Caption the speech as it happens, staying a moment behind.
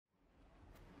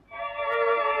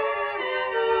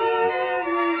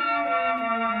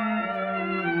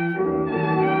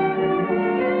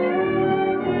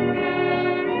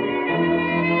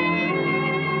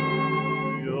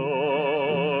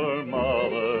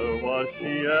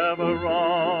she ever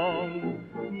wrong?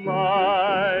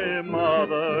 My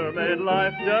mother made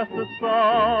life just a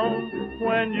song.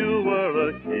 When you were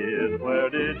a kid, where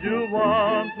did you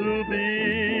want to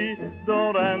be?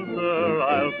 Don't answer,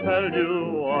 I'll tell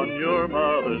you on your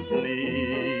mother's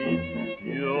knee.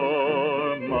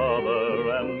 Your mother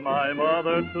and my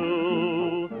mother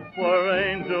too were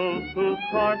angels whose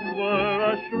hearts were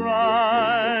a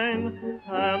shrine,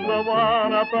 and the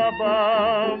one up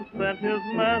above sent his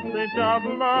message of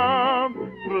love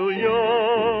through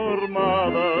your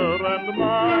mother and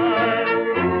mine.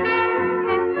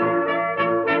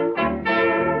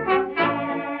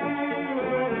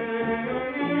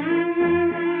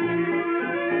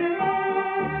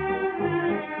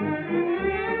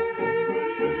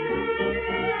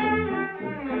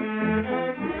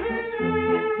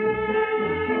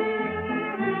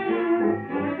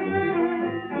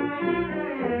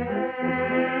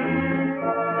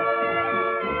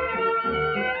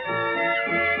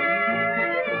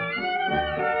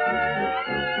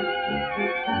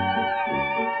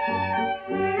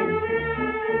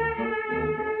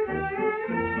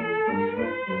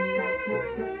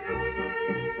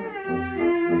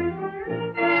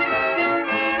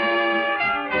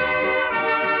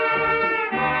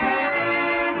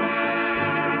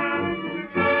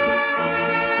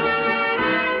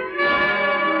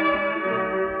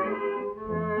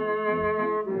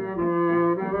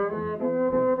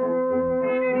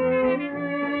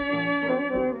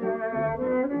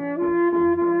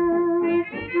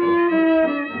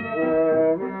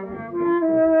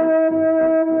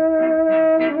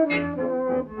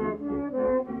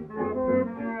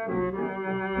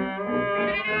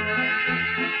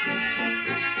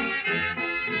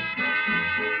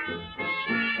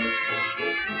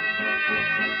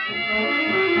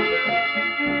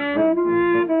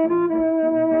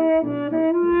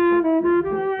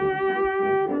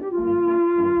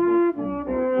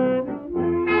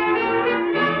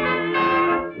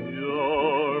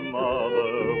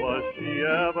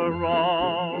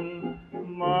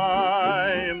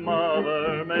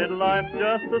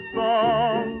 Just a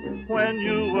song. When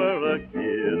you were a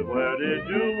kid, where did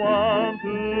you want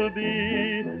to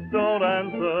be? Don't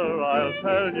answer, I'll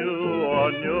tell you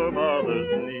on your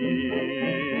mother's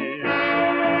knee.